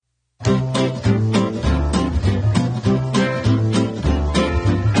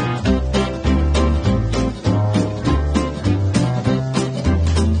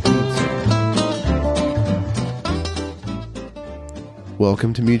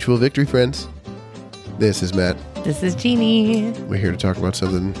Welcome to Mutual Victory, friends. This is Matt. This is Jeannie. We're here to talk about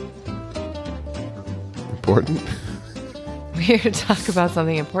something important. We're here to talk about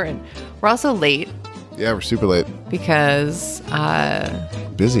something important. We're also late. Yeah, we're super late. Because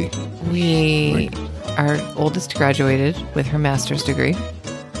busy. Our oldest graduated with her master's degree.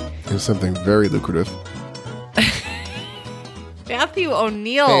 And something very lucrative. Matthew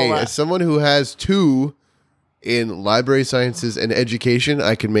O'Neill. Hey, as someone who has 2 in library sciences and education,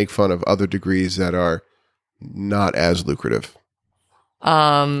 I can make fun of other degrees that are not as lucrative.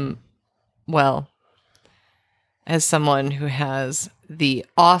 Well, as someone who has the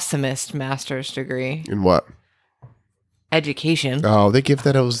awesomest master's degree. In what? Education. Oh, they give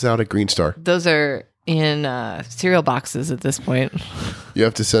that out at Green Star. Those are in cereal boxes at this point. You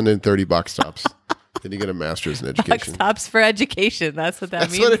have to send in 30 box tops. Then you get a master's in education. Box tops for education. That's what that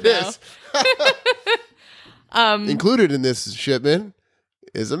means. That's what it is. Included in this shipment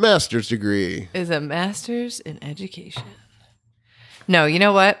is a master's degree. Is a master's in education. No, you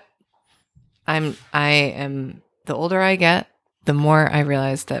know what? I am the older I get, the more I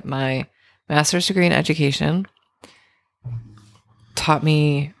realize that my master's degree in education taught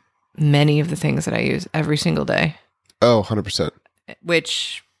me many of the things that I use every single day. Oh, 100%.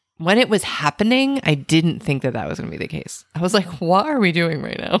 Which, when it was happening, I didn't think that was going to be the case. I was like, what are we doing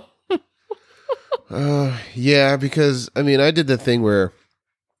right now? Yeah, because, I mean, I did the thing where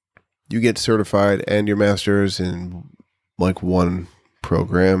you get certified and your master's in, like, one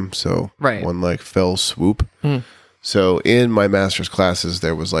program. So, right. One, like, fell swoop. So, in my master's classes,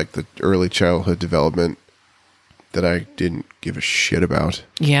 there was, like, the early childhood development that I didn't give a shit about.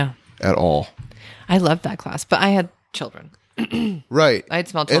 Yeah. At all. I loved that class, but I had children. Right. I had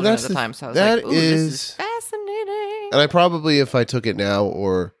small children at the time, so I was like, ooh, this is fascinating. And I probably, if I took it now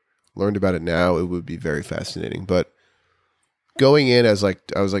or learned about it now, it would be very fascinating. But going in as I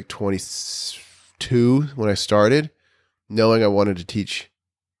was like 22 when I started, knowing I wanted to teach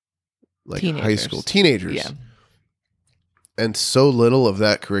like high school teenagers. Yeah. And so little of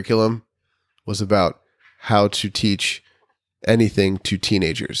that curriculum was about how to teach anything to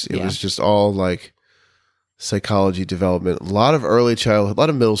teenagers. It was just all like psychology development, a lot of early childhood, a lot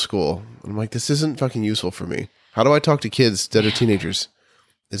of middle school. I'm like, this isn't fucking useful for me. How do I talk to kids that are teenagers?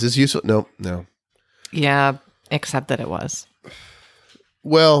 Is this useful? No. Yeah, except that it was.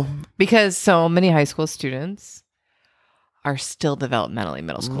 Well, because so many high school students are still developmentally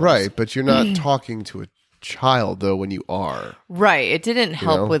middle school. Right, but you're not talking to a child, though, when you are. Right. It didn't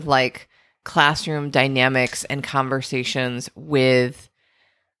help with, like, classroom dynamics and conversations with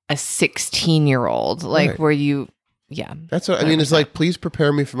a 16-year-old. Like, right. Where you... Yeah. That's what I mean. It's like, please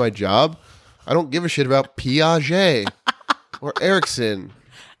prepare me for my job. I don't give a shit about Piaget or Erickson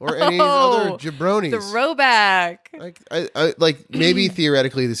or any other jabronis. Throwback. Like, I like maybe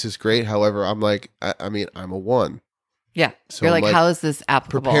theoretically this is great. However, I'm like, I mean, I'm a 1. Yeah. So you're like, how is this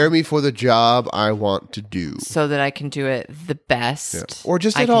applicable? Prepare me for the job I want to do. So that I can do it the best. Yeah. Or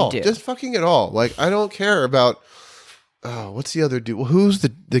just at all. Just fucking at all. Like, I don't care about, what's the other dude? Well, who's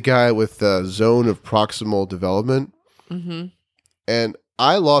the guy with the zone of proximal development? Mm-hmm. And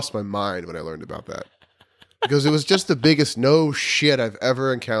I lost my mind when I learned about that. Because it was just the biggest no shit I've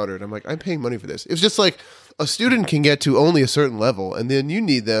ever encountered. I'm like, I'm paying money for this. It's just like a student can get to only a certain level, and then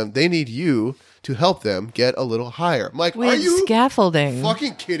they need you to help them get a little higher. I'm like, are you scaffolding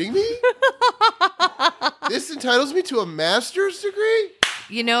fucking kidding me? This entitles me to a master's degree?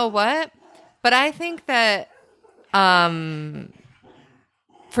 You know what? But I think that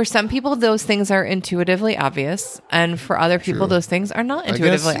for some people, those things are intuitively obvious. And for other people, those things are not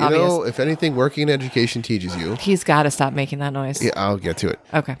intuitively obvious. If anything working in education teaches you... He's got to stop making that noise. Yeah, I'll get to it.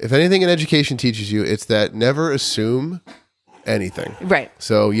 Okay. If anything in education teaches you, it's that never assume anything. Right.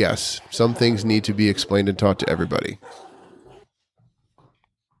 So, yes, some things need to be explained and taught to everybody.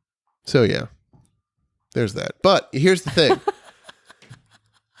 So, yeah. There's that. But here's the thing.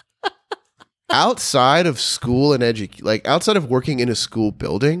 Outside of school and outside of working in a school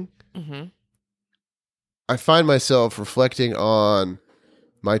building, I find myself reflecting on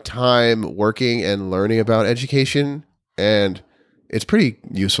my time working and learning about education, and it's pretty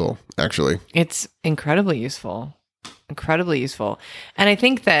useful, actually. It's incredibly useful. Incredibly useful. And I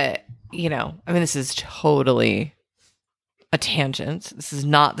think that, this is totally a tangent. This is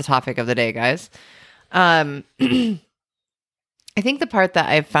not the topic of the day, guys. I think the part that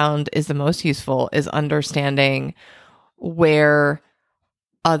I've found is the most useful is understanding where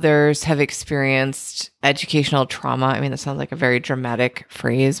others have experienced educational trauma. I mean, that sounds like a very dramatic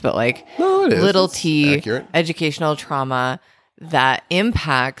phrase, but little t accurate. Educational trauma that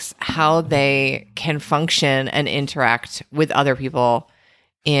impacts how they can function and interact with other people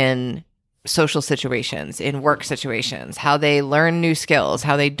in social situations, in work situations, how they learn new skills,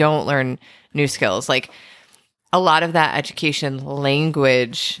 how they don't learn new skills. Like a lot of that education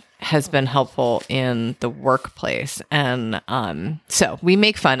language has been helpful in the workplace. And so we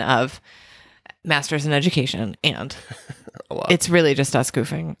make fun of masters in education, and it's really just us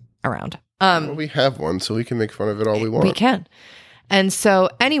goofing around. Well, we have one, so we can make fun of it all we want. We can. And so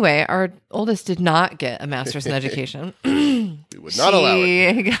anyway, our oldest did not get a master's in education. We would not allow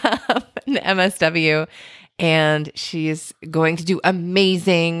it. She got an MSW, and she's going to do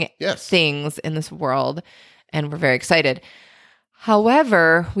amazing things in this world, and we're very excited.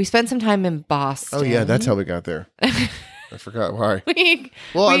 However, we spent some time in Boston. Oh, yeah, that's how we got there. I forgot why.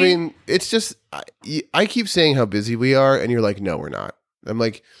 I mean, it's just, I keep saying how busy we are, and you're like, no, we're not. I'm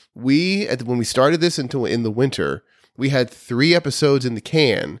like, when we started this in the winter, we had 3 episodes in the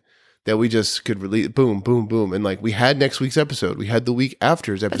can that we just could release, boom, boom, boom. And like, we had next week's episode. We had the week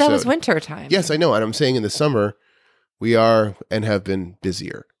after's episode. But that was winter time. Yes, I know. And I'm saying in the summer, we are and have been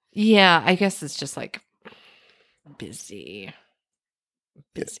busier. Yeah, I guess it's just like busy.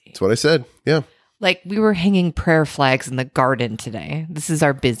 That's what I said. Yeah. Like we were hanging prayer flags in the garden today. This is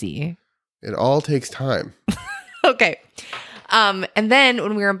our busy. It all takes time. Okay. And then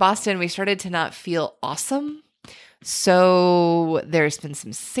when we were in Boston, we started to not feel awesome. So there's been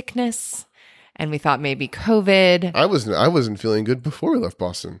some sickness, and we thought maybe COVID. I wasn't feeling good before we left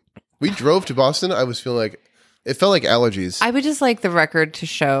Boston. We drove to Boston. I was feeling like it felt like allergies. I would just like the record to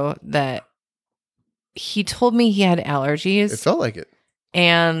show that he told me he had allergies. It felt like it.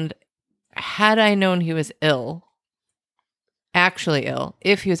 And had I known he was ill,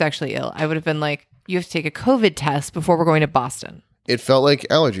 if he was actually ill, I would have been like, you have to take a COVID test before we're going to Boston. It felt like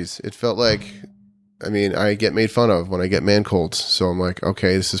allergies. It felt like, I mean, I get made fun of when I get man colds. So I'm like,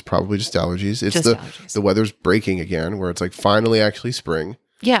 okay, this is probably just allergies. It's allergies. The weather's breaking again, where it's like finally actually spring.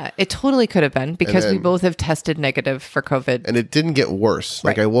 Yeah, it totally could have been because we both have tested negative for COVID. And it didn't get worse.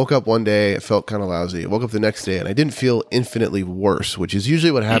 Like I woke up one day, it felt kind of lousy. I woke up the next day and I didn't feel infinitely worse, which is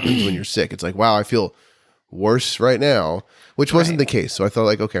usually what happens when you're sick. It's like, wow, I feel worse right now, which wasn't the case. So I thought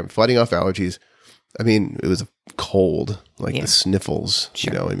like, okay, I'm fighting off allergies. I mean, it was a cold, like the sniffles,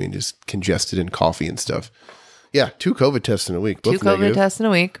 you know, I mean, just congested and coffee and stuff. Yeah, 2 COVID tests in a week. Both 2 COVID negative. tests in a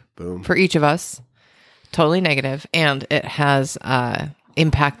week. Boom. For each of us. Totally negative. And it has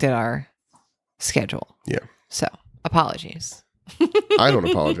impacted our schedule. Yeah. So, apologies. I don't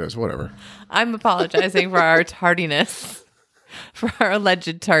apologize. Whatever. I'm apologizing for our tardiness, for our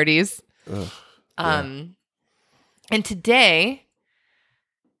alleged tardies. And today,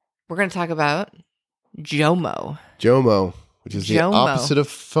 we're going to talk about JOMO. JOMO, which is the opposite of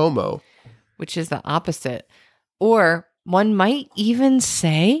FOMO. Which is the opposite. Or one might even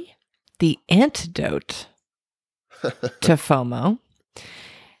say the antidote to FOMO.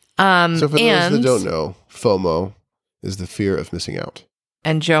 So for those that don't know, FOMO is the fear of missing out.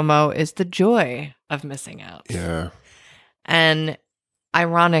 And JOMO is the joy of missing out. Yeah. And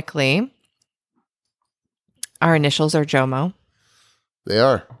ironically, our initials are JOMO. They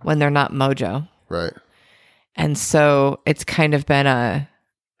are. When they're not Mojo. Right. And so it's kind of been a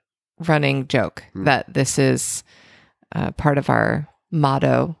running joke that this is part of our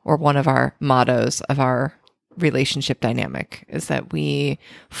motto, or one of our mottos of our relationship dynamic, is that we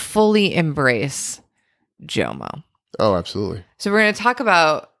fully embrace JOMO. Oh, absolutely. So we're going to talk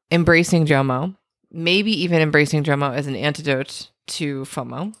about embracing JOMO, maybe even embracing JOMO as an antidote to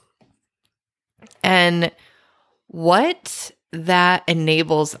FOMO, and what that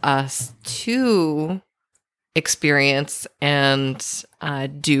enables us to experience and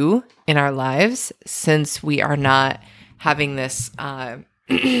do in our lives, since we are not having this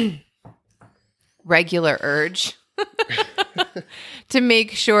regular urge to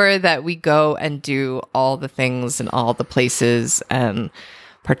make sure that we go and do all the things and all the places and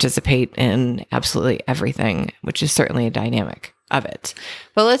participate in absolutely everything, which is certainly a dynamic of it.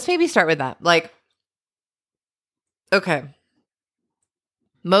 But let's maybe start with that. Like, okay,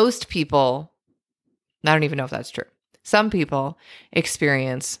 most people, I don't even know if that's true. Some people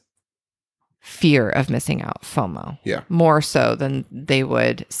experience fear of missing out, FOMO. Yeah. More so than they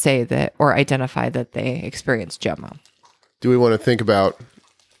would say that or identify that they experience JOMO. Do we want to think about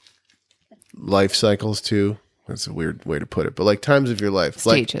life cycles too? That's a weird way to put it, but like times of your life.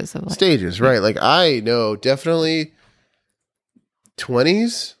 Stages like, of life. Stages, right. Like I know definitely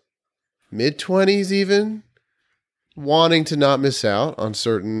 20s, mid-20s even, wanting to not miss out on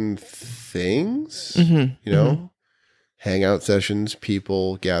certain things, you know, hangout sessions,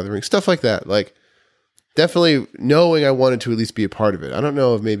 people, gatherings, stuff like that. Like definitely knowing I wanted to at least be a part of it. I don't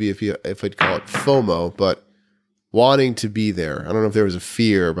know if maybe if I'd call it FOMO, but wanting to be there. I don't know if there was a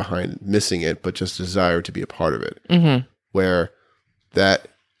fear behind missing it, but just desire to be a part of it, where that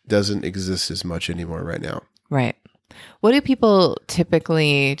doesn't exist as much anymore right now. Right. What do people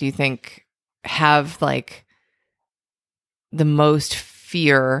typically, do you think, have like the most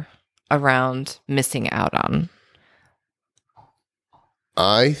fear around missing out on?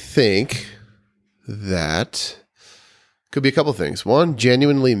 I think that could be a couple things. One,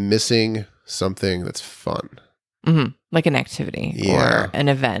 genuinely missing something that's fun. Like an activity or an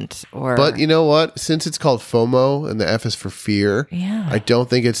event. But you know what? Since it's called FOMO and the F is for fear, I don't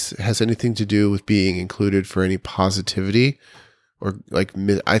think it has anything to do with being included for any positivity. Or like,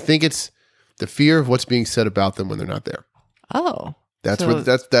 I think it's the fear of what's being said about them when they're not there. Oh. That's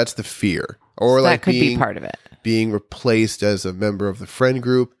the fear. Or so like that could be part of it. Being replaced as a member of the friend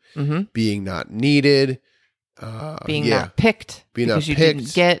group, being not needed, being not picked because you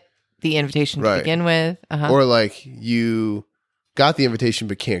didn't get the invitation to begin with. Or like you got the invitation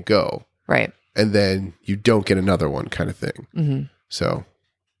but can't go. Right. And then you don't get another one kind of thing. So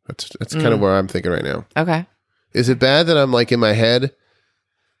that's kind of where I'm thinking right now. Okay. Is it bad that I'm like in my head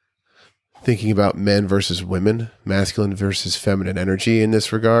thinking about men versus women, masculine versus feminine energy in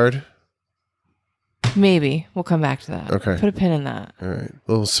this regard? Maybe. We'll come back to that. Okay. Put a pin in that. All right.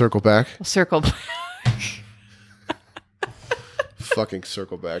 We'll circle back. We'll circle back. Fucking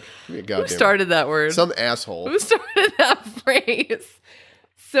circle back. Who started that word? Some asshole. Who started that phrase?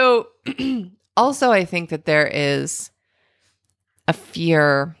 So, also, I think that there is a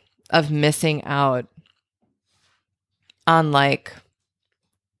fear of missing out on like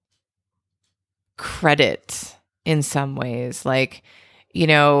credit in some ways. Like, you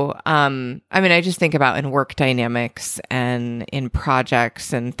know, I mean, I just think about in work dynamics and in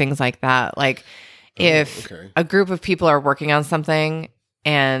projects and things like that. Like, if a group of people are working on something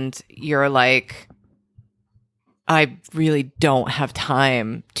and you're like, I really don't have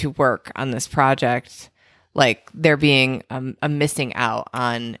time to work on this project, like there being a missing out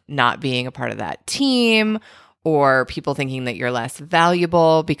on not being a part of that team, or people thinking that you're less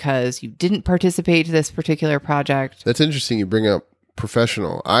valuable because you didn't participate in this particular project. That's interesting. You bring up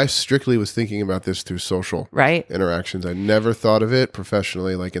professional. I strictly was thinking about this through social interactions. I never thought of it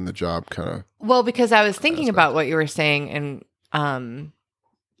professionally, like in the job kind of. Well, because I was thinking about what you were saying and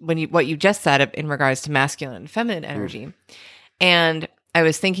what you just said in regards to masculine and feminine energy. And I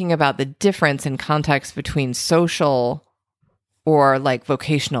was thinking about the difference in context between social or like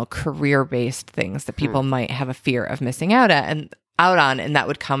vocational career-based things that people might have a fear of missing out on, and that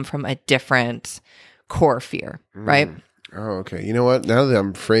would come from a different core fear, right? Oh, okay. You know what? Now that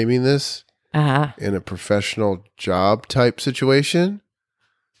I'm framing this in a professional job type situation,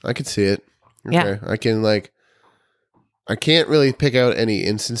 I can see it. Okay. Yeah. I can't really pick out any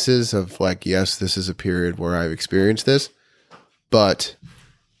instances of like, yes, this is a period where I've experienced this, but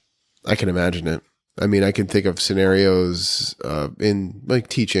I can imagine it. I mean, I can think of scenarios in like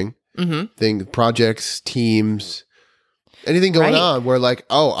teaching, projects, teams, anything going on where like,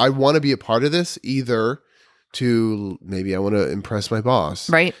 oh, I want to be a part of this either to maybe I want to impress my boss.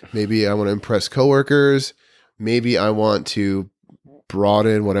 Right. Maybe I want to impress coworkers. Maybe I want to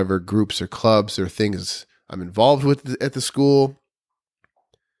broaden whatever groups or clubs or things I'm involved with at the school.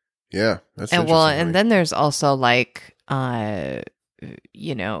 Yeah. That's and well, and then there's also like,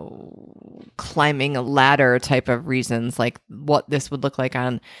 you know, climbing a ladder type of reasons, like what this would look like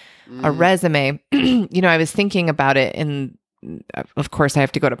on a resume. You know, I was thinking about it of course, I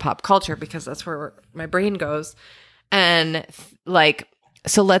have to go to pop culture because that's where my brain goes. And like,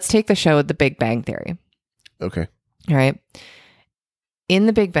 so let's take the show The Big Bang Theory. Okay. All right. In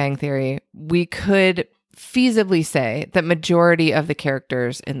The Big Bang Theory, we could feasibly say that majority of the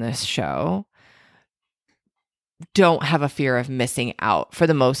characters in this show don't have a fear of missing out for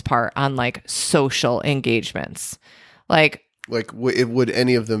the most part on like social engagements. Like would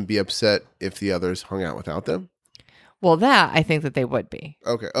any of them be upset if the others hung out without them? Well, that I think that they would be.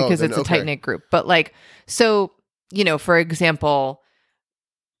 Okay. Because it's a tight-knit group. But like, so, you know, for example,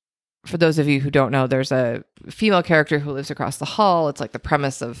 for those of you who don't know, there's a female character who lives across the hall. It's like the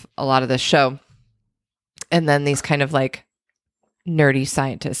premise of a lot of this show. And then these kind of like nerdy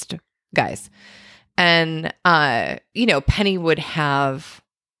scientist guys. And, you know, Penny would have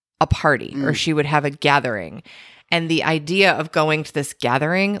a party or she would have a gathering. And the idea of going to this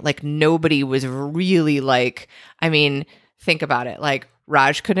gathering, like nobody was really like, I mean, think about it. Like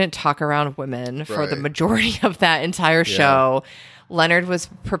Raj couldn't talk around women for the majority of that entire show. Leonard was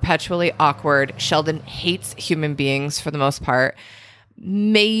perpetually awkward. Sheldon hates human beings for the most part.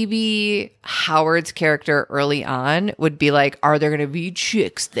 maybe Howard's character early on would be like, are there going to be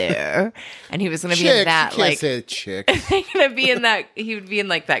chicks there? And he was going to be in that, you can't say a chick. going to be in that, he would be in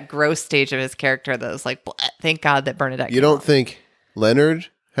like that gross stage of his character that was like, thank God that Bernadette You don't think Leonard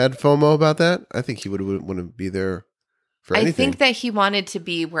had FOMO about that? I think he wouldn't be there for anything. I think that he wanted to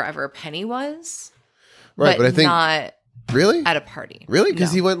be wherever Penny was. Right, but I think not really at a party. Really?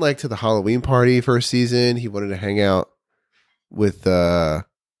 Because he went like to the Halloween party first season. He wanted to hang out with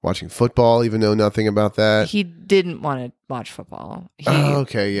watching football, even though nothing about that. He didn't want to watch football.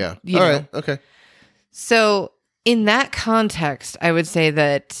 Okay, yeah. All right, okay. So in that context, I would say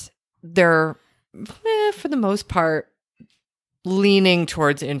that they're, for the most part, leaning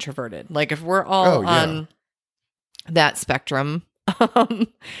towards introverted. Like if we're all on that spectrum,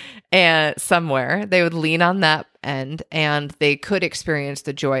 and somewhere they would lean on that end, and they could experience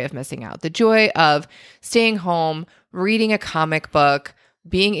the joy of missing out, the joy of staying home, reading a comic book,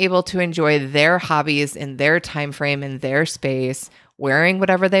 being able to enjoy their hobbies in their time frame, in their space, wearing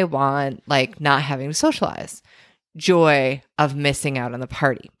whatever they want, like not having to socialize. Joy of missing out on the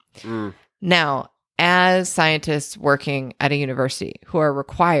party. Now, as scientists working at a university who are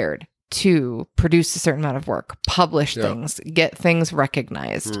required to produce a certain amount of work, publish things, get things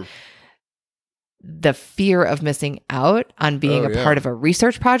recognized, the fear of missing out on being a part of a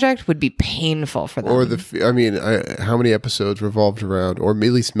research project would be painful for them. Or how many episodes revolved around, or at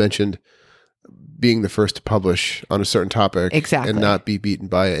least mentioned, being the first to publish on a certain topic, and not be beaten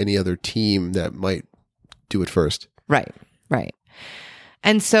by any other team that might do it first. Right.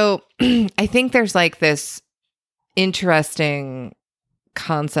 And so I think there's like this interesting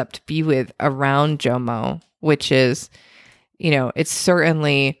concept to be with around JOMO, which is, it's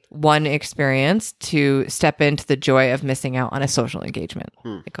certainly one experience to step into the joy of missing out on a social engagement,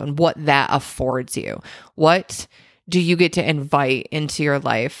 like on what that affords you. What do you get to invite into your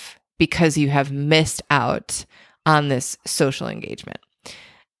life because you have missed out on this social engagement?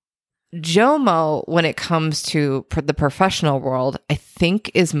 JOMO, when it comes to the professional world, I think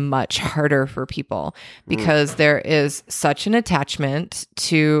is much harder for people because there is such an attachment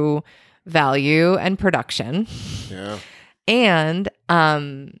to value and production. Yeah. And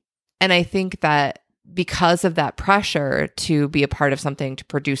I think that because of that pressure to be a part of something, to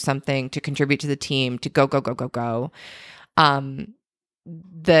produce something, to contribute to the team, to go,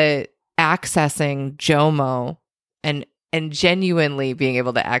 the accessing JOMO and genuinely being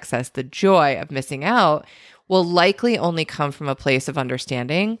able to access the joy of missing out will likely only come from a place of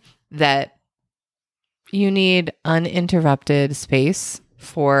understanding that you need uninterrupted space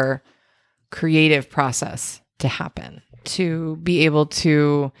for creative process to happen, to be able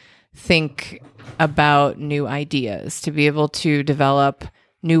to think about new ideas, to be able to develop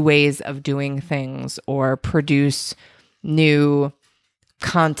new ways of doing things or produce new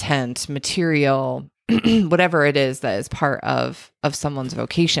content, material, whatever it is that is part of someone's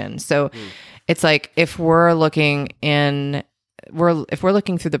vocation. So it's like if we're looking through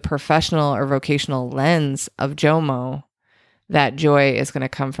the professional or vocational lens of JOMO, that joy is going to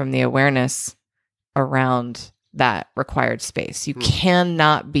come from the awareness around that required space. You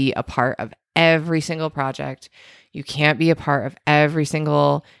cannot be a part of every single project. You can't be a part of every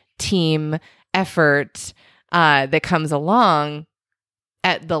single team effort that comes along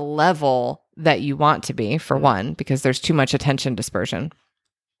at the level that you want to be, for one, because there's too much attention dispersion.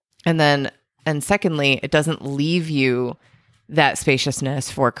 And secondly, it doesn't leave you that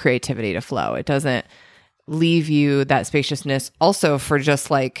spaciousness for creativity to flow. It doesn't leave you that spaciousness also for just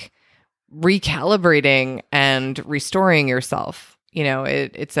like recalibrating and restoring yourself.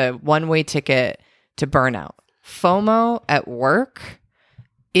 It's a one-way ticket to burnout. FOMO at work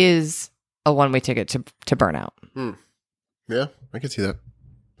is a one-way ticket to burnout. Yeah, I can see that.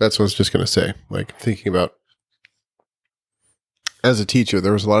 That's what I was just going to say. Like thinking about, as a teacher,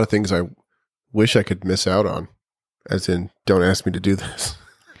 there was a lot of things I wish I could miss out on, as in, don't ask me to do this.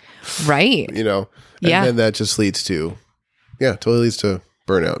 Right. And then that just leads to, totally leads to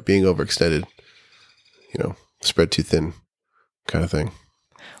burnout, being overextended, spread too thin kind of thing.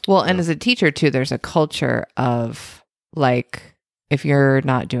 Well, and as a teacher too, there's a culture of like, if you're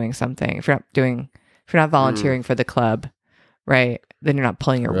not doing something, if you're not volunteering for the club, right, then you're not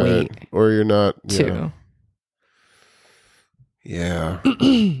pulling your weight. Or you're not, too. Yeah.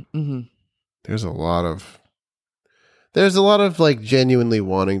 There's a lot of like genuinely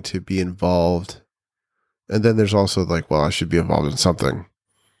wanting to be involved. And then there's also like, well, I should be involved in something.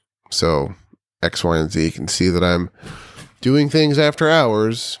 So X, Y, and Z can see that I'm doing things after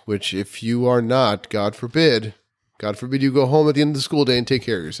hours, which if you are not, God forbid you go home at the end of the school day and take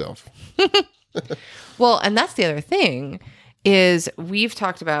care of yourself. Well, and that's the other thing is we've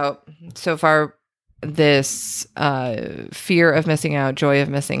talked about so far this fear of missing out, joy of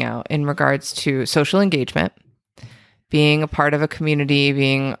missing out in regards to social engagement, being a part of a community,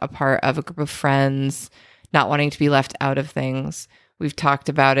 being a part of a group of friends, not wanting to be left out of things. We've talked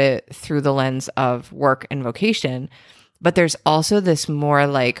about it through the lens of work and vocation, but there's also this more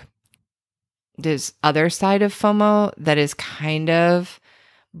like this other side of FOMO that is kind of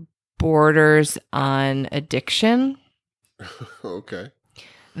borders on addiction. Okay.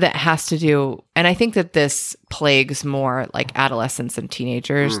 That has to do, and I think that this plagues more like adolescents and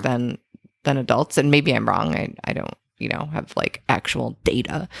teenagers than adults. And maybe I'm wrong. I don't, have like actual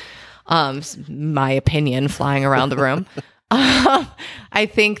data. My opinion flying around the room. I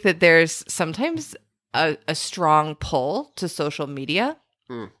think that there's sometimes a strong pull to social media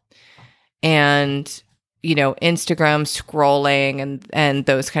and, Instagram scrolling and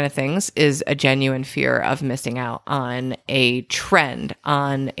those kind of things is a genuine fear of missing out on a trend,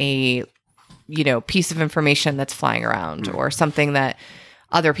 on a, piece of information that's flying around or something that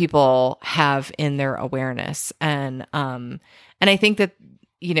other people have in their awareness. And I think that,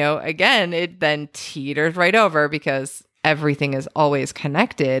 again, it then teeters right over because everything is always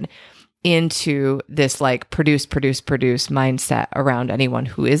connected into this like produce mindset around anyone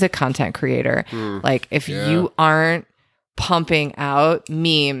who is a content creator. Like if you aren't pumping out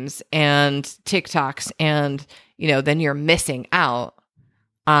memes and TikToks and, then you're missing out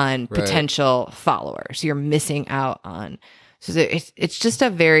on potential followers. You're missing out on. So it's just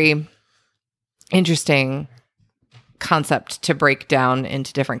a very interesting concept to break down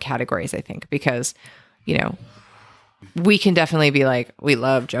into different categories, I think, because, we can definitely be like, we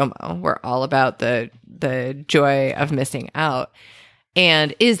love JOMO. We're all about the joy of missing out.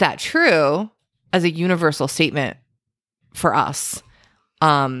 And is that true as a universal statement for us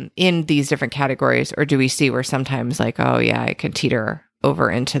in these different categories? Or do we see where sometimes like, oh yeah, I could teeter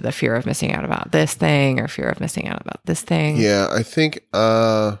over into the fear of missing out about this thing or fear of missing out about this thing? Yeah, I think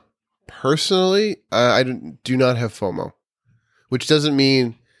personally, I do not have FOMO, which doesn't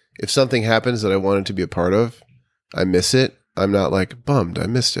mean if something happens that I wanted to be a part of, I miss it. I'm not like bummed. I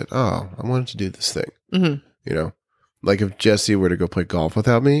missed it. Oh, I wanted to do this thing. Like if Jesse were to go play golf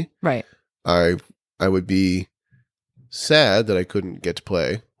without me, right? I would be sad that I couldn't get to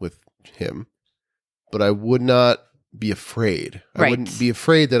play with him, but I would not be afraid. I wouldn't be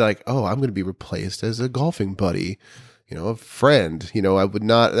afraid that like, oh, I'm going to be replaced as a golfing buddy, a friend. I would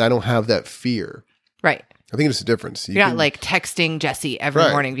not. I don't have that fear. Right. I think it's a difference. You're not like texting Jesse every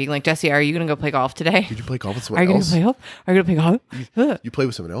morning, being like, Jesse, are you going to go play golf today? Did you play golf with someone else? Are you going to play golf? You play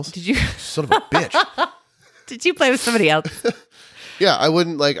with someone else? Did you? Son of a bitch. Did you play with somebody else? Yeah, I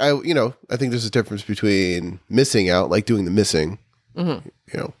wouldn't like, I think there's a difference between missing out, like doing the missing,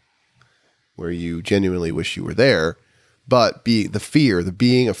 where you genuinely wish you were there, but the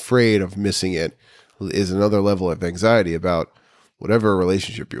being afraid of missing it is another level of anxiety about whatever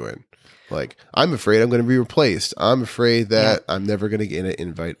relationship you're in. Like, I'm afraid I'm going to be replaced. I'm afraid that I'm never going to get an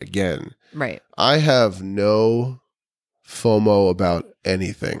invite again. Right. I have no FOMO about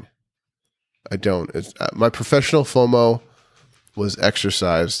anything. I don't. It's, my professional FOMO was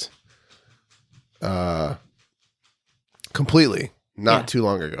exercised completely not too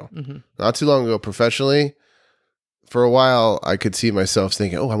long ago. Not too long ago professionally. For a while, I could see myself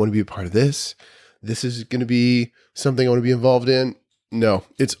thinking, oh, I want to be a part of this. This is going to be something I want to be involved in. No,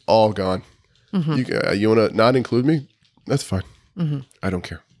 it's all gone. You want to not include me? That's fine. I don't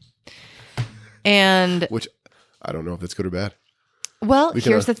care. And which I don't know if that's good or bad. Well,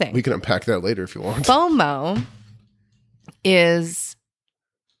 here's the thing. We can unpack that later if you want. FOMO is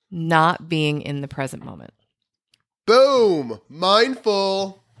not being in the present moment. Boom!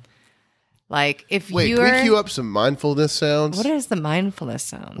 Mindful. Like if Wait, you can we cue up some mindfulness sounds? What is the mindfulness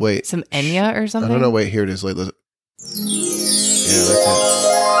sound? Wait. Some Enya or something? I don't know. Wait, here it is. Yeah, that's it.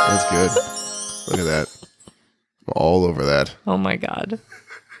 That's good. Look at that. I'm all over that. Oh my God.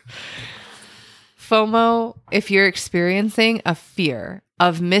 FOMO, if you're experiencing a fear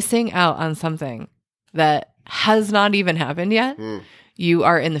of missing out on something that has not even happened yet, you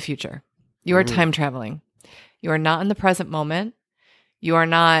are in the future. You are time traveling. You are not in the present moment. You are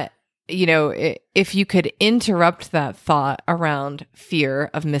not, if you could interrupt that thought around fear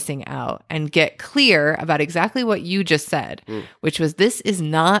of missing out and get clear about exactly what you just said, which was this is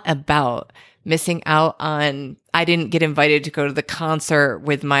not about missing out on, I didn't get invited to go to the concert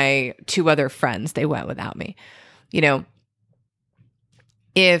with my two other friends. They went without me.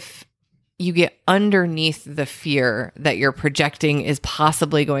 If you get underneath the fear that you're projecting is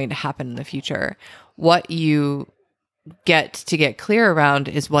possibly going to happen in the future, what you get to get clear around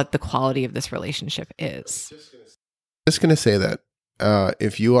is what the quality of this relationship is. Just going to say that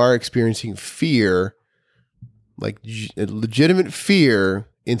if you are experiencing fear, like legitimate fear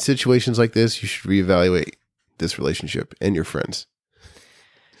in situations like this, you should reevaluate this relationship and your friends.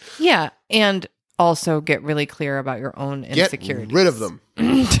 Yeah. And also get really clear about your own insecurities. Get rid of them.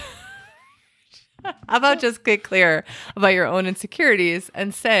 How about just get clear about your own insecurities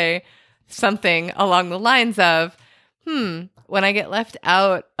and say something along the lines of, when I get left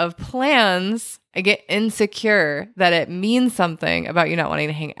out of plans, I get insecure that it means something about you not wanting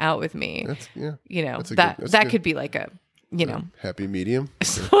to hang out with me. That could be like a, happy medium.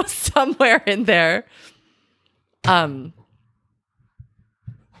 So somewhere in there. Yeah.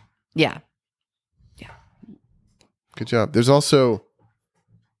 Good job. There's also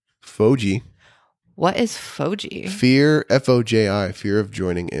FOJI. What is FOJI? Fear, FOJI, fear of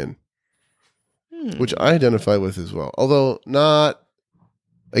joining in. Which I identify with as well. Although not,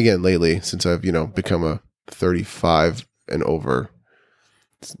 again, lately, since I've, become a 35 and over,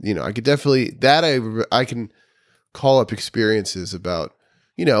 I could definitely, I can call up experiences about,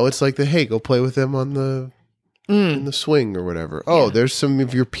 it's like hey, go play with them on the, in the swing or whatever. Oh, there's some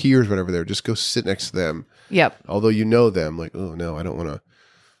of your peers, whatever there. Just go sit next to them. Yep. Although you know them, like, oh no, I don't want to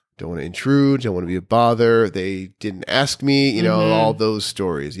intrude. Don't want to be a bother. They didn't ask me, all those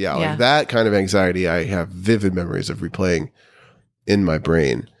stories. Yeah, like that kind of anxiety, I have vivid memories of replaying in my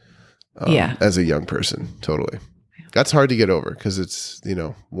brain as a young person. Totally. That's hard to get over because it's,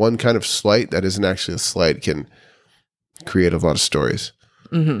 one kind of slight that isn't actually a slight can create a lot of stories.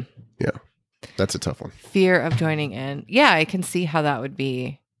 Mm-hmm. Yeah. That's a tough one. Fear of joining in. Yeah, I can see how that would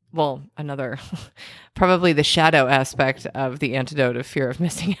be. Well, another, probably the shadow aspect of the antidote of fear of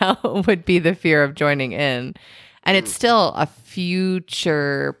missing out would be the fear of joining in. And it's still a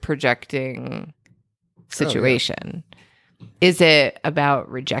future projecting situation. Oh, yeah. Is it about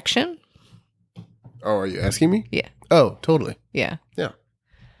rejection? Oh, are you asking me? Yeah. Oh, totally. Yeah. Yeah.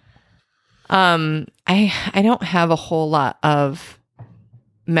 I don't have a whole lot of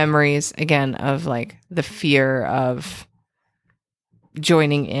memories, again, of like the fear of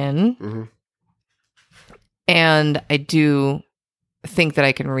joining in. Mm-hmm. And I do think that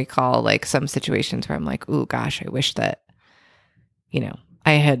I can recall like some situations where I'm like, oh gosh, I wish that,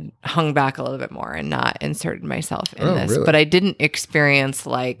 I had hung back a little bit more and not inserted myself in this. Really? But I didn't experience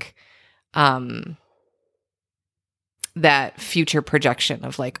like that future projection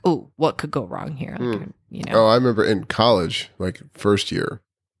of like, oh, what could go wrong here? Like, Oh, I remember in college, like first year,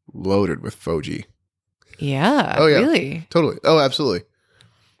 loaded with FOJI. Yeah. Oh, yeah. Really? Totally. Oh, absolutely.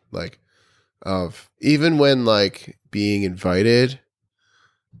 Like, even when like being invited,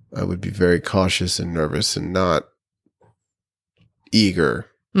 I would be very cautious and nervous and not eager.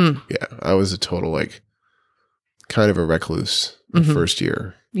 Yeah. I was a total, like, kind of a recluse the first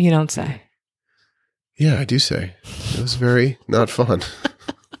year. You don't say. Yeah, I do say. It was very not fun.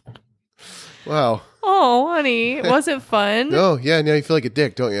 Wow. Oh, honey, was it fun? No, yeah, now you feel like a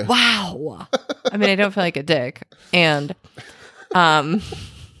dick, don't you? Wow. I mean, I don't feel like a dick. And, I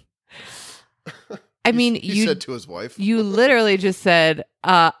mean, you said to his wife. You literally just said,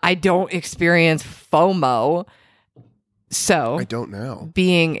 I don't experience FOMO. So I don't now.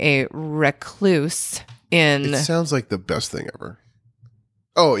 Being a recluse in... It sounds like the best thing ever.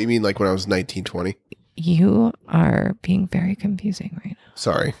 Oh, you mean like when I was 19, 20? You are being very confusing right now.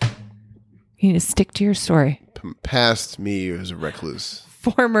 Sorry. You need to stick to your story. Past me as a recluse.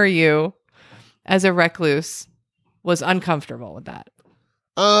 Former you as a recluse was uncomfortable with that.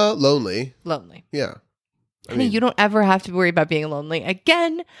 Lonely. Lonely. Yeah. Honey, you don't ever have to worry about being lonely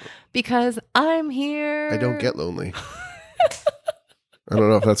again because I'm here. I don't get lonely. I don't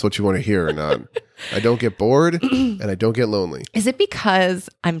know if that's what you want to hear or not. I don't get bored and I don't get lonely. Is it because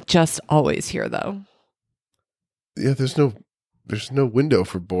I'm just always here though? Yeah, there's no window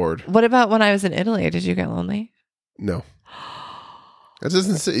for bored. What about when I was in Italy? Did you get lonely? No. That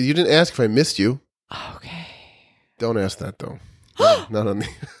doesn't say, you didn't ask if I missed you. Okay. Don't ask that though. Not on me.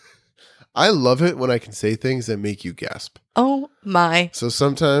 I love it when I can say things that make you gasp. Oh my. So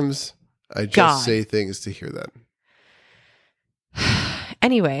sometimes I just say things to hear that.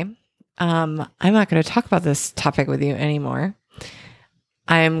 Anyway, I'm not going to talk about this topic with you anymore.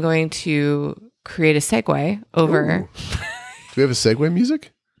 I am going to create a segue over. Ooh. Do we have a segue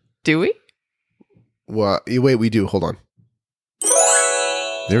music? Do we? Well, wait, we do. Hold on.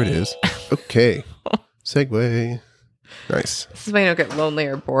 There it is. Okay. Segue. Nice. This is why you don't get lonely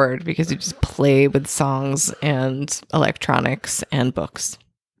or bored because you just play with songs and electronics and books.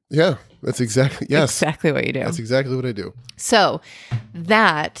 Yeah, that's exactly what you do. That's exactly what I do. So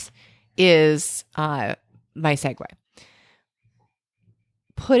that is my segue.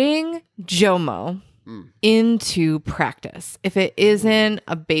 Putting JOMO into practice, if it isn't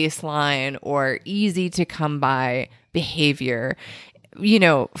a baseline or easy to come by behavior,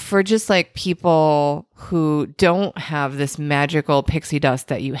 for just like people who don't have this magical pixie dust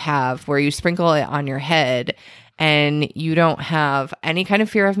that you have where you sprinkle it on your head and you don't have any kind of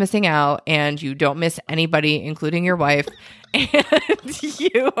fear of missing out and you don't miss anybody, including your wife, and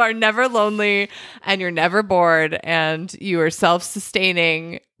you are never lonely and you're never bored and you are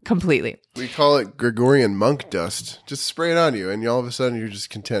self-sustaining completely. We call it Gregorian monk dust. Just spray it on you and all of a sudden you're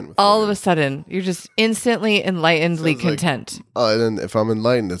just content with all of a sudden you're just instantly enlightenedly content. And then if I'm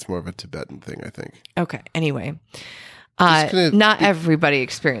enlightened, that's more of a Tibetan thing, I think. Okay. Anyway, not everybody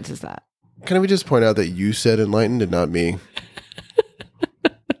experiences that. Can we just point out that you said enlightened and not me?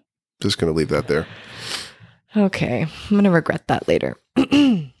 Just going to leave that there. Okay. I'm going to regret that later.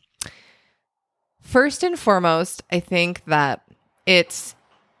 First and foremost, I think that it's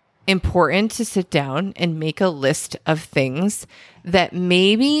important to sit down and make a list of things that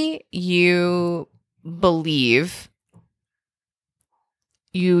maybe you believe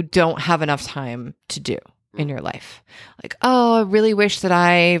you don't have enough time to do in your life. Like, oh, I really wish that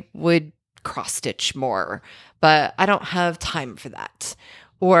I would cross stitch more, but I don't have time for that.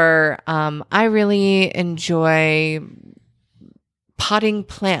 Or I really enjoy potting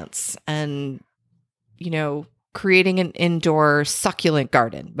plants and, creating an indoor succulent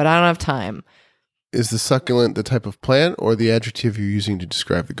garden, but I don't have time. Is the succulent the type of plant or the adjective you're using to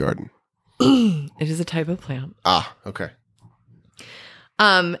describe the garden? It is a type of plant. Ah, okay.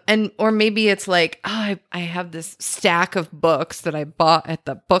 Or maybe it's like, oh, I have this stack of books that I bought at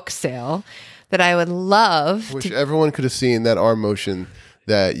the book sale that I would love. Wish everyone could have seen that arm motion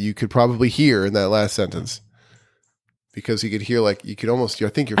that you could probably hear in that last sentence. Because you could hear I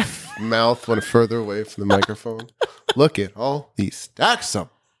think your mouth went further away from the microphone. Look at all these stacks of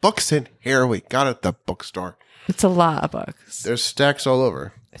books in here we got at the bookstore. It's a lot of books. There's stacks all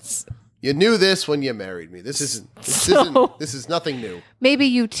over. You knew this when you married me. This is nothing new. Maybe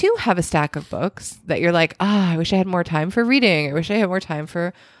you too have a stack of books that you're like, I wish I had more time for reading. I wish I had more time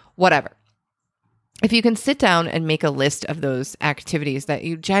for whatever. If you can sit down and make a list of those activities that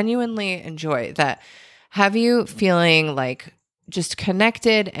you genuinely enjoy, that have you feeling like just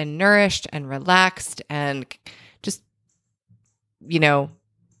connected and nourished and relaxed and just, in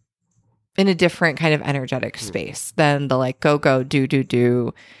a different kind of energetic space than the go,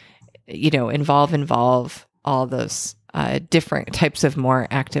 do, involve, all those different types of more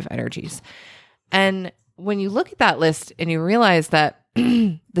active energies. And when you look at that list and you realize that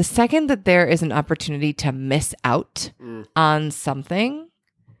the second that there is an opportunity to miss out on something,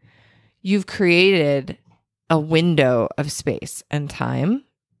 you've created a window of space and time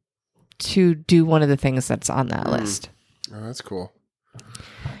to do one of the things that's on that list. Oh, that's cool.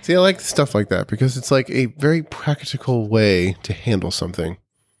 See, I like stuff like that because it's like a very practical way to handle something.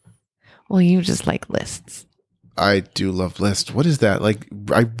 Well, you just like lists. I do love lists. What is that?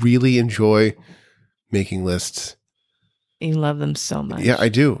 I really enjoy making lists. You love them so much. Yeah, I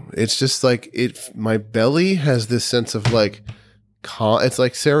do. It's just my belly has this sense of it's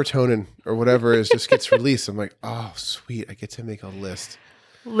like serotonin or whatever just gets released. I'm like, oh, sweet. I get to make a list.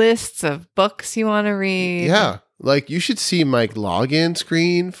 Lists of books you want to read. Yeah. You should see my login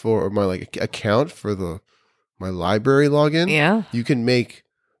screen for my account for my library login. Yeah. You can make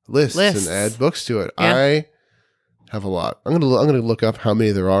lists and add books to it. Yeah. I have a lot. I'm gonna look up how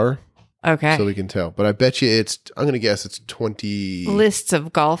many there are. Okay. So we can tell. But I bet you I'm gonna guess it's 20 lists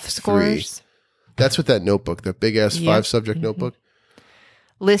of golf scores. That's what that notebook, that big ass 5-subject notebook.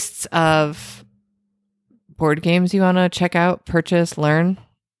 Lists of board games you want to check out, purchase, learn.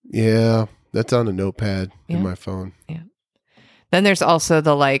 Yeah, that's on a notepad in my phone. Yeah. Then there's also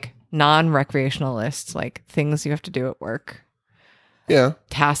the non-recreational lists, things you have to do at work. Yeah.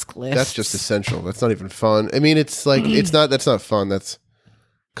 Task lists. That's just essential. That's not even fun. I mean, it's that's not fun. That's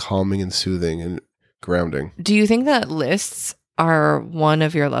calming and soothing and grounding. Do you think that lists are one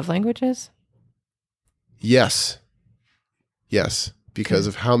of your love languages? Yes. Because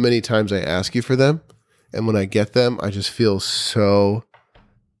of how many times I ask you for them. And when I get them, I just feel so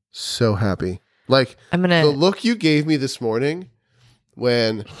happy. The look you gave me this morning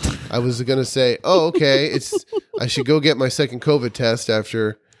when I was going to say, oh, okay, I should go get my second COVID test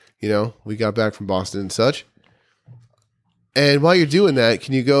after, we got back from Boston and such. And while you're doing that,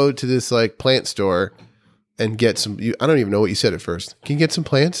 can you go to this plant store and get some, I don't even know what you said at first. Can you get some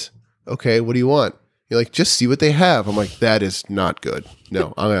plants? Okay, what do you want? You're like, just see what they have. I'm like, that is not good.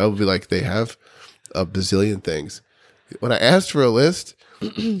 No, I'll be like, they have a bazillion things. When I asked for a list,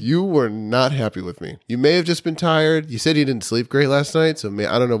 you were not happy with me. You may have just been tired. You said you didn't sleep great last night, so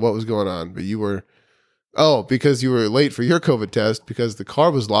I don't know what was going on, but you were Oh, because you were late for your COVID test because the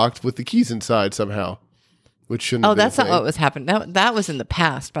car was locked with the keys inside somehow, which shouldn't have been that's not what was happening. That was in the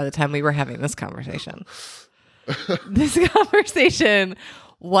past by the time we were having this conversation. This conversation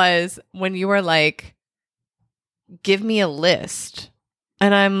was when you were like, give me a list.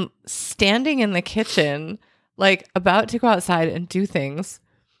 And I'm standing in the kitchen, like about to go outside and do things.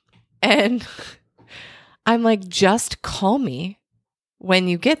 And I'm like, just call me when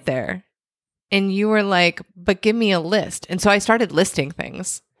you get there. And you were like, but give me a list. And so I started listing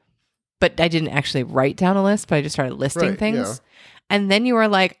things, but I didn't actually write down a list, but I just started listing things. Yeah. And then you were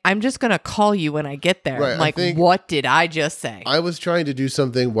like, I'm just going to call you when I get there. Right, I'm like, what did I just say? I was trying to do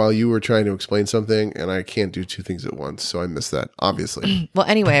something while you were trying to explain something, and I can't do two things at once. So I missed that, obviously. Well,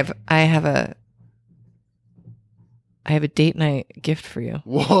 anyway, I have a date night gift for you.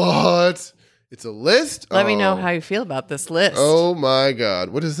 What? It's a list? Let me know how you feel about this list. Oh my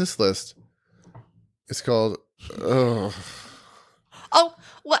God. What is this list? It's called, Oh,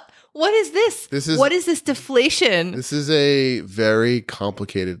 what is this? What is this deflation? This is a very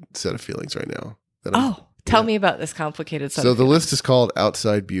complicated set of feelings right now. Tell me about this complicated set of feelings. So the list is called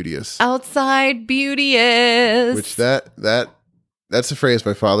Outside Beauteous. Outside Beauteous. Which that's a phrase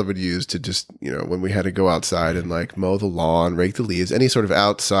my father would use to just, when we had to go outside and like mow the lawn, rake the leaves, any sort of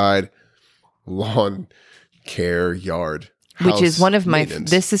outside lawn care, yard. Which is one of my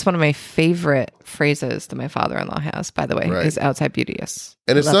favorite phrases that my father-in-law has, by the way, is outside beauteous.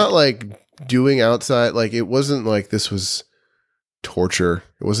 And it's not like doing outside, like it wasn't like this was torture.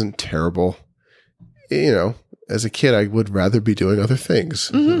 It wasn't terrible. As a kid, I would rather be doing other things.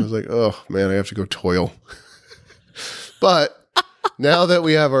 Mm-hmm. I was like, oh man, I have to go toil. But now that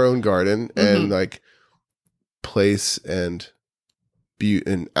we have our own garden and like place and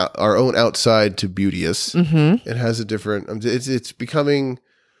our own outside to beauteous, it has a different. It's becoming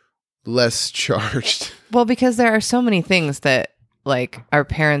less charged. Well, because there are so many things that like our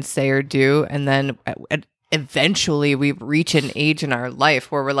parents say or do, and then eventually we reach an age in our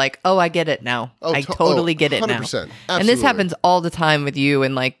life where we're like, "Oh, I get it now. I totally get it now." 100%. Absolutely. And this happens all the time with you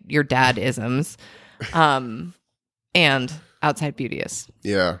and like your dad isms, and outside beauteous.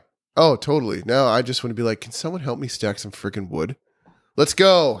 Yeah. Oh, totally. Now I just want to be like, can someone help me stack some freaking wood? Let's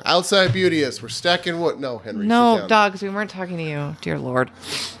go. Outside beauteous. We're stacking wood. No, Henry. No, dogs. We weren't talking to you. Dear Lord.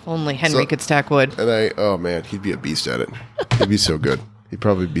 If only Henry could stack wood. And oh man, he'd be a beast at it. He'd be so good. He'd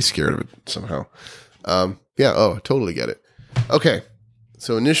probably be scared of it somehow. Yeah. Oh, totally get it. Okay.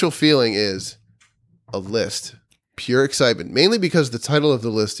 So initial feeling is a list. Pure excitement. Mainly because the title of the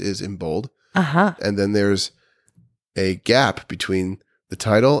list is in bold. And then there's a gap between the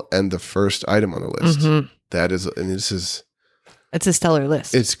title and the first item on the list. That is, and it's a stellar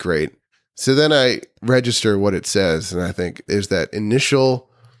list. It's great. So then I register what it says, and I think there's that initial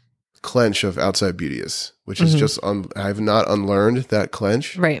clench of outside beauteous, which is just I have not unlearned that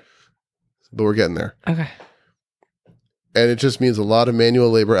clench. Right. But we're getting there. Okay. And it just means a lot of manual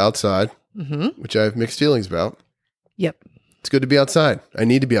labor outside, which I have mixed feelings about. Yep. It's good to be outside. I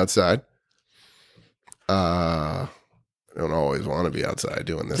need to be outside. I don't always want to be outside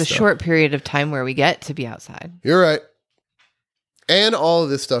doing this. It's a short period of time where we get to be outside. You're right. And all of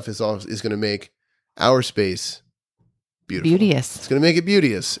this stuff is going to make our space beautiful. Beauteous. It's going to make it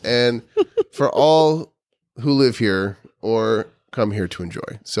beauteous. And for all who live here or come here to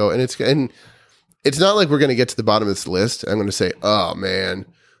enjoy. So, and it's not like we're going to get to the bottom of this list. I'm going to say, oh man,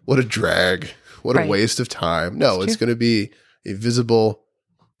 what a drag. What a waste of time. No, it's going to be a visible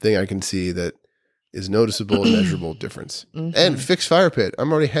thing I can see that is noticeable and measurable difference. And fixed fire pit.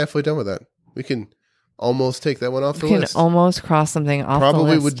 I'm already halfway done with that. We can almost take that one off the list. We can almost cross something off Probably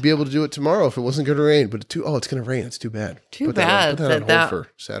the list. Would be able to do it tomorrow if it wasn't going to rain. But it's going to rain. It's too bad. Too bad. Put that on hold for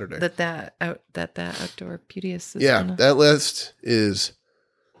Saturday. That outdoor beauteous is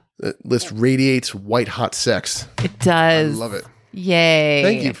that list radiates white hot sex. It does. I love it. Yay.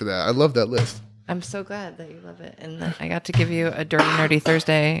 Thank you for that. I love that list. I'm so glad that you love it. And I got to give you a Dirty Nerdy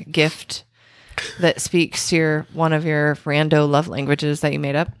Thursday gift that speaks to one of your rando love languages that you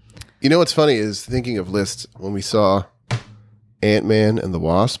made up. You know what's funny is thinking of lists when we saw Ant-Man and the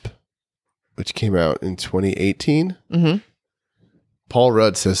Wasp, which came out in 2018. Paul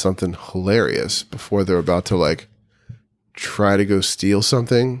Rudd says something hilarious before they're about to like try to go steal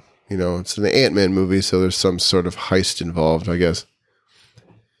something. It's an Ant-Man movie, so there's some sort of heist involved, I guess.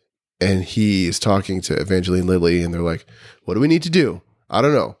 And he is talking to Evangeline Lilly, and they're like, what do we need to do? I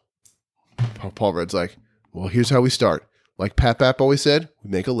don't know. Paul Rudd's like, well, here's how we start. Like Pat Bap always said,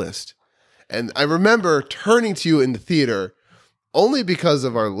 we make a list. And I remember turning to you in the theater only because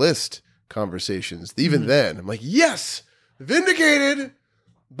of our list conversations. Even then, I'm like, yes, vindicated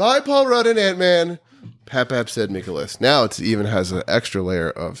by Paul Rudd and Ant-Man. Pap said make a list. Now it even has an extra layer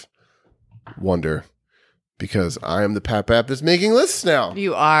of wonder because I am the Pap that's making lists now.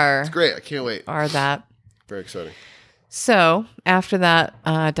 You are. It's great. I can't wait. Are that. Very exciting. So after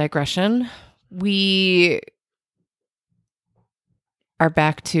that digression, we are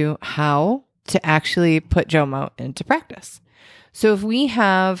back to how to actually put JOMO into practice. So if we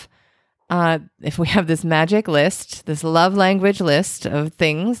have this magic list, this love language list of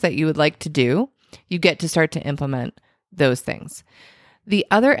things that you would like to do, you get to start to implement those things. The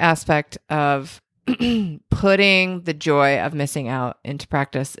other aspect of putting the joy of missing out into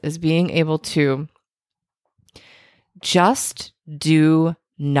practice is being able to just do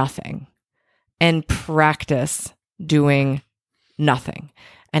nothing and practice doing nothing.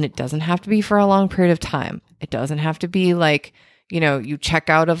 And it doesn't have to be for a long period of time. It doesn't have to be like, you check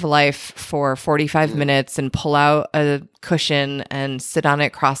out of life for 45 minutes and pull out a cushion and sit on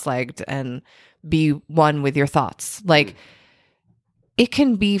it cross-legged and be one with your thoughts. Like, it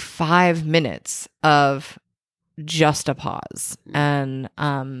can be 5 minutes of just a pause. And,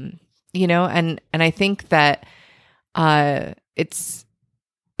 and I think that it's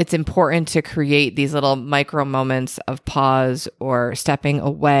important to create these little micro moments of pause or stepping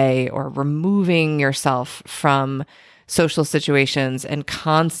away or removing yourself from social situations and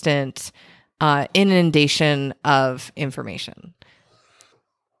constant inundation of information.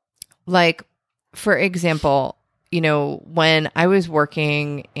 Like, for example, when I was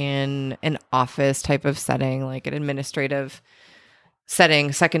working in an office type of setting, like an administrative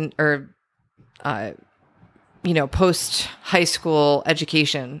setting, post high school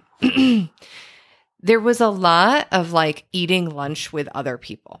education, there was a lot of like eating lunch with other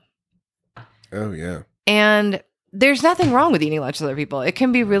people. Oh, yeah. And there's nothing wrong with eating lunch with other people. It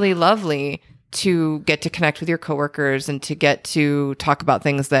can be really lovely to get to connect with your coworkers and to get to talk about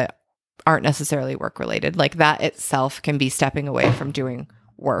things that aren't necessarily work related. Like, that itself can be stepping away from doing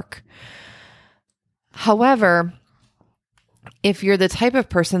work. However, if you're the type of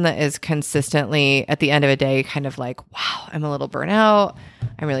person that is consistently at the end of a day kind of like, wow, I'm a little burnt out,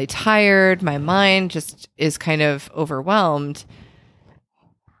 I'm really tired, my mind just is kind of overwhelmed.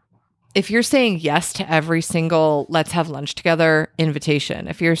 If you're saying yes to every single let's have lunch together invitation,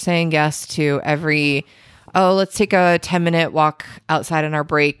 if you're saying yes to every, let's take a 10-minute walk outside on our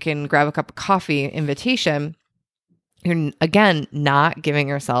break and grab a cup of coffee invitation, you're, again, not giving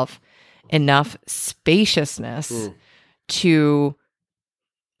yourself enough spaciousness to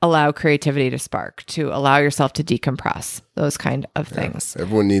allow creativity to spark, to allow yourself to decompress, those kind of things.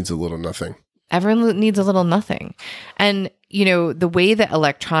 Everyone needs a little nothing. Everyone needs a little nothing. And, the way that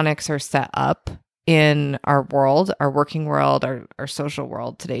electronics are set up in our world, our working world, our social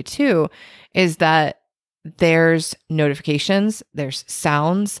world today too, is that there's notifications, there's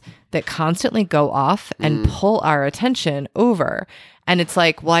sounds that constantly go off and pull our attention over. And it's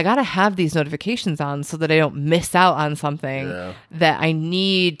like, well, I got to have these notifications on so that I don't miss out on something that I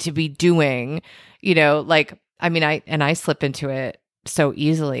need to be doing, I slip into it so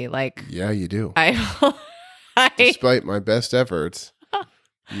easily. Like, yeah, you do. I Despite my best efforts,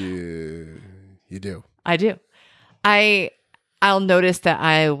 you do. I do. I'll notice that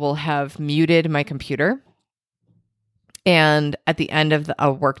I will have muted my computer. And at the end of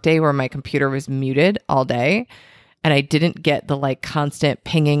a workday where my computer was muted all day, and I didn't get the like constant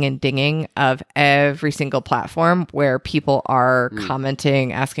pinging and dinging of every single platform where people are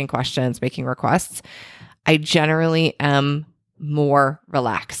commenting, asking questions, making requests, I generally am more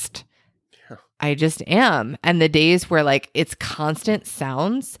relaxed. Yeah. I just am. And the days where like it's constant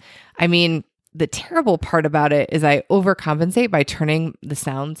sounds, the terrible part about it is I overcompensate by turning the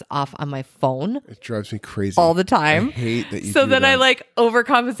sounds off on my phone. It drives me crazy all the time. I hate that you So do then that. I like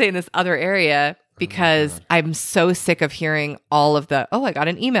overcompensate in this other area because I'm so sick of hearing all of the, I got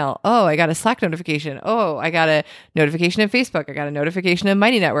an email. Oh, I got a Slack notification. Oh, I got a notification in Facebook. I got a notification in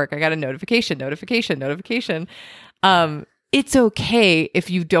Mighty Network. I got a notification. It's okay if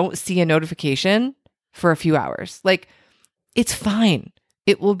you don't see a notification for a few hours. Like, it's fine.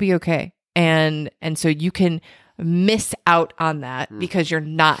 It will be okay. And so you can miss out on that because you're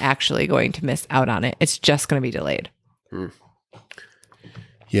not actually going to miss out on it. It's just going to be delayed.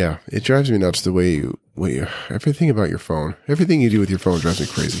 Yeah, it drives me nuts the way you everything about your phone, everything you do with your phone drives me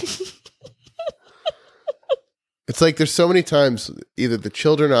crazy. It's like there's so many times either the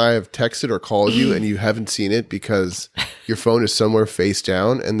children and I have texted or called you and you haven't seen it because your phone is somewhere face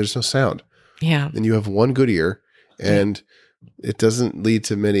down and there's no sound. Yeah. And you have one good ear and it doesn't lead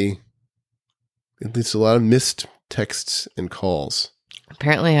to many. It leads to a lot of missed texts and calls.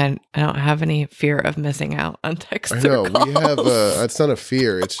 Apparently, I don't have any fear of missing out on texts. I know. Or calls. We have, it's not a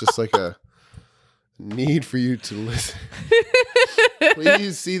fear. It's just like a need for you to listen.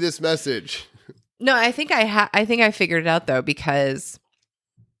 Please see this message. No, I think I figured it out though, because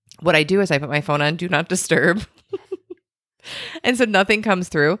what I do is I put my phone on do not disturb. And so nothing comes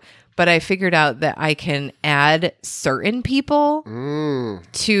through, but I figured out that I can add certain people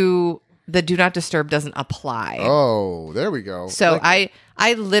to the do not disturb doesn't apply. Oh, there we go. So I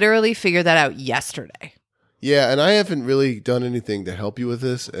literally figured that out yesterday. Yeah, and I haven't really done anything to help you with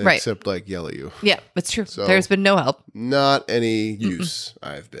this except like yell at you. Yeah, it's true. So, there's been no help. Not any use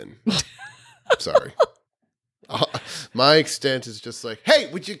I've been. Sorry. My extent is just like, hey,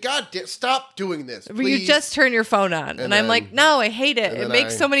 would you stop doing this, please? You just turn your phone on. And I'm like, no, I hate it. It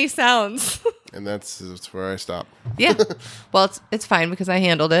makes so many sounds. And that's where I stop. Yeah. Well, it's fine because I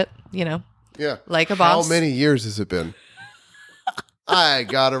handled it, Yeah. Like a boss. How many years has it been? I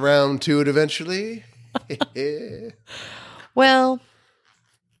got around to it eventually. Well,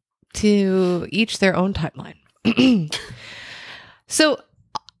 to each their own timeline. So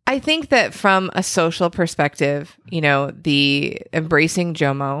I think that from a social perspective, the embracing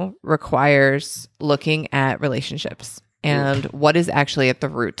JOMO requires looking at relationships and what is actually at the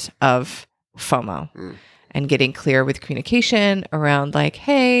root of FOMO and getting clear with communication around like,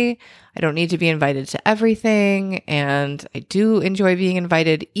 hey, I don't need to be invited to everything. And I do enjoy being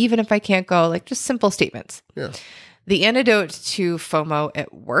invited, even if I can't go, like just simple statements. Yeah. The antidote to FOMO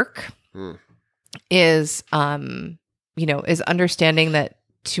at work is, is understanding that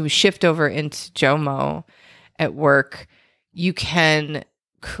to shift over into JOMO at work, you can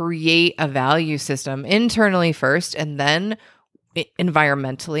create a value system internally first and then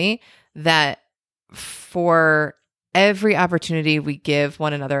environmentally that for every opportunity we give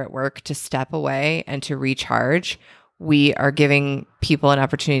one another at work to step away and to recharge, we are giving people an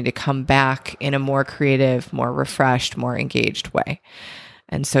opportunity to come back in a more creative, more refreshed, more engaged way.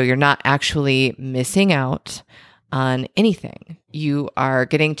 And so you're not actually missing out on anything. You are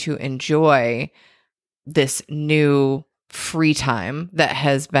getting to enjoy this new free time that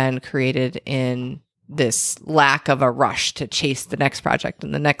has been created in this lack of a rush to chase the next project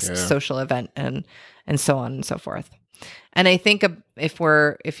and the next social event and so on and so forth. And I think if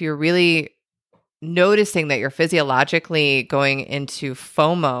you're really noticing that you're physiologically going into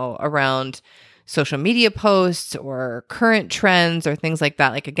FOMO around social media posts or current trends or things like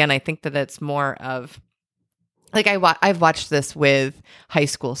that, like, again, I think that it's more of like I've watched this with high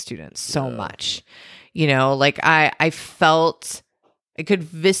school students so much, like I could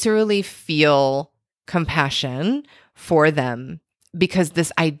viscerally feel compassion for them because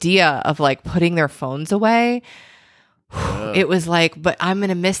this idea of like putting their phones away, it was like, but I'm going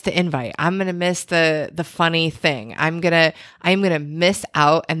to miss the invite. I'm going to miss the funny thing. I'm going to miss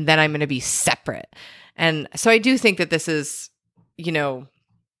out and then I'm going to be separate. And so I do think that this is,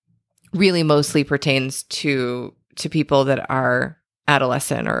 really mostly pertains to people that are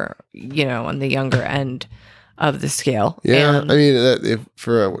adolescent or, on the younger end of the scale. Yeah. I mean,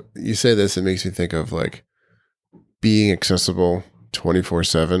 you say this, it makes me think of like being accessible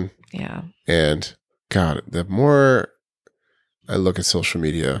 24/7. Yeah. And God, the more I look at social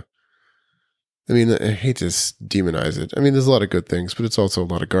media, I mean, I hate to demonize it. I mean, there's a lot of good things, but it's also a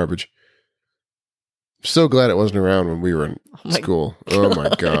lot of garbage. So glad it wasn't around when we were in school. Oh my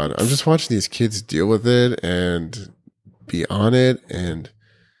God. I'm just watching these kids deal with it and be on it. And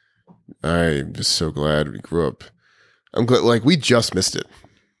I'm just so glad we grew up. I'm glad, like, we just missed it.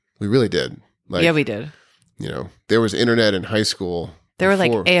 We really did. Like, yeah, we did. There was internet in high school. There were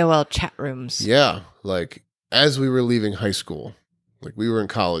like AOL chat rooms. Yeah. Like, as we were leaving high school, like we were in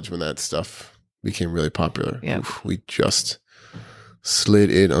college when that stuff became really popular. Yeah. Oof, we just slid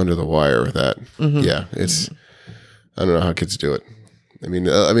in under the wire with that. Yeah, it's I don't know how kids do it. I mean,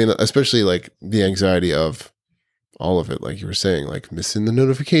 especially like the anxiety of all of it, like you were saying, like missing the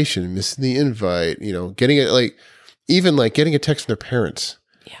notification, missing the invite, getting it, like even like getting a text from their parents.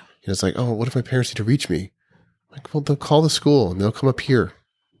 Yeah, it's like, oh, what if my parents need to reach me? Like, well, they'll call the school and they'll come up here.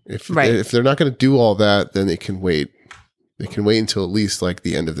 If they're not going to do all that, then they can wait. They can wait until at least like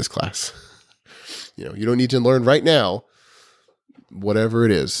the end of this class. You don't need to learn right now. Whatever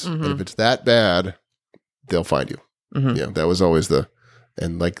it is. And if it's that bad, they'll find you. That was always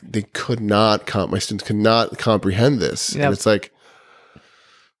and like they my students could not comprehend this. Yep. And it's like,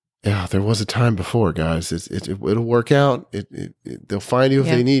 yeah, there was a time before, guys. It'll work out. They'll find you if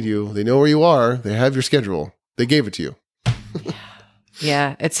they need you. They know where you are. They have your schedule. They gave it to you.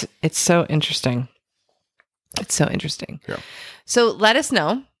 Yeah, it's so interesting. It's so interesting. Yeah. So let us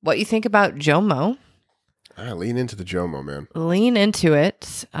know what you think about JOMO. Lean into the JOMO, man. Lean into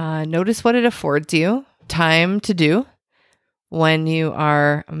it. Notice what it affords you. Time to do. when you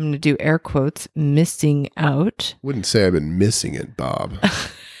are, I'm going to do air quotes, missing out. Wouldn't say I've been missing it, Bob.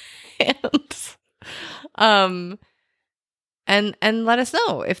 And let us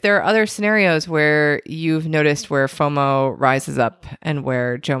know if there are other scenarios where you've noticed where FOMO rises up and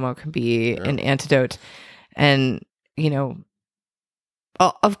where JOMO can be an antidote. And,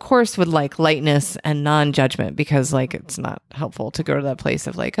 of course, with like lightness and non-judgment, because like it's not helpful to go to that place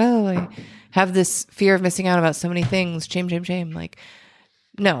of like, oh, I have this fear of missing out about so many things. Shame, shame, shame. Like,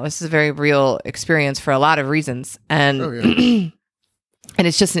 no, this is a very real experience for a lot of reasons. And and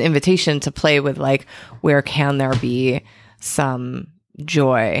it's just an invitation to play with like, where can there be some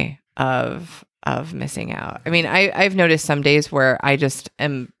joy of missing out? I mean, I've noticed some days where I just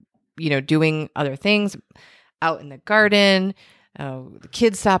am, doing other things out in the garden. The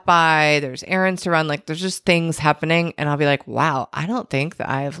kids stop by, there's errands to run, like there's just things happening, and I'll be like, wow, I don't think that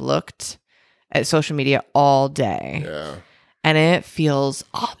I have looked at social media all day. Yeah. And it feels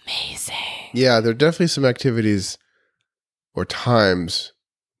amazing. Yeah, there are definitely some activities or times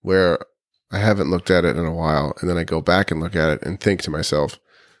where I haven't looked at it in a while, and then I go back and look at it and think to myself,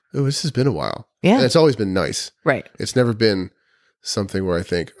 oh, this has been a while. Yeah. And it's always been nice. Right. It's never been something where I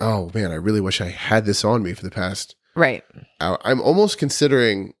think, oh man, I really wish I had this on me for the past right. hour. I'm almost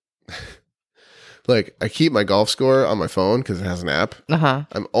considering, like, I keep my golf score on my phone because it has an app. Uh-huh.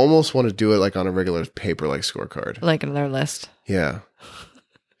 I almost want to do it like on a regular paper, like scorecard. Like another list. Yeah.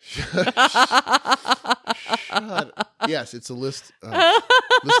 Shut. Yes, it's a list of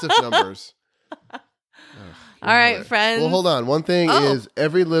numbers. All right, friends. Well, hold on. One thing is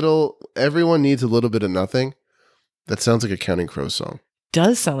everyone needs a little bit of nothing. That sounds like a Counting Crows song.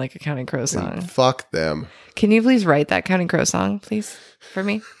 Does sound like a Counting Crows song. And fuck them. Can you please write that Counting Crows song, please, for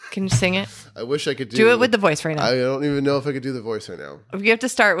me? Can you sing it? I wish I could do it with the voice right now. I don't even know if I could do the voice right now. You have to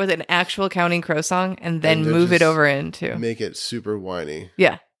start with an actual Counting Crows song and then move it over into. Make it super whiny.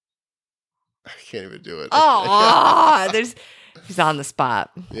 Yeah. I can't even do it. Oh, he's on the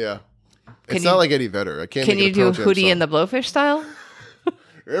spot. Yeah. It's not like Eddie Vedder. I can't. Can you do Hootie and the Blowfish style?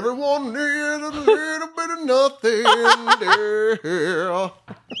 Everyone needs a little bit of nothing there.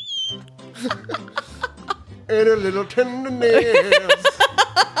 And a little tenderness.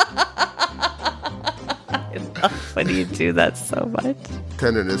 When you do that so much.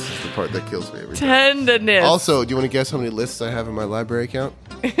 Tenderness is the part that kills me every time. Tenderness. Also, do you want to guess how many lists I have in my library account?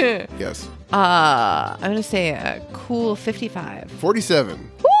 Yes. I'm going to say a cool 55. 47. Ooh.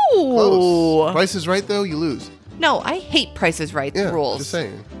 Close. Price is Right, though, you lose. No, I hate Price is Right rules. Just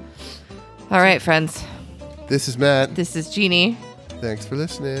saying. All right, friends. This is Matt. This is Jeannie. Thanks for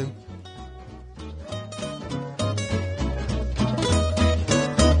listening.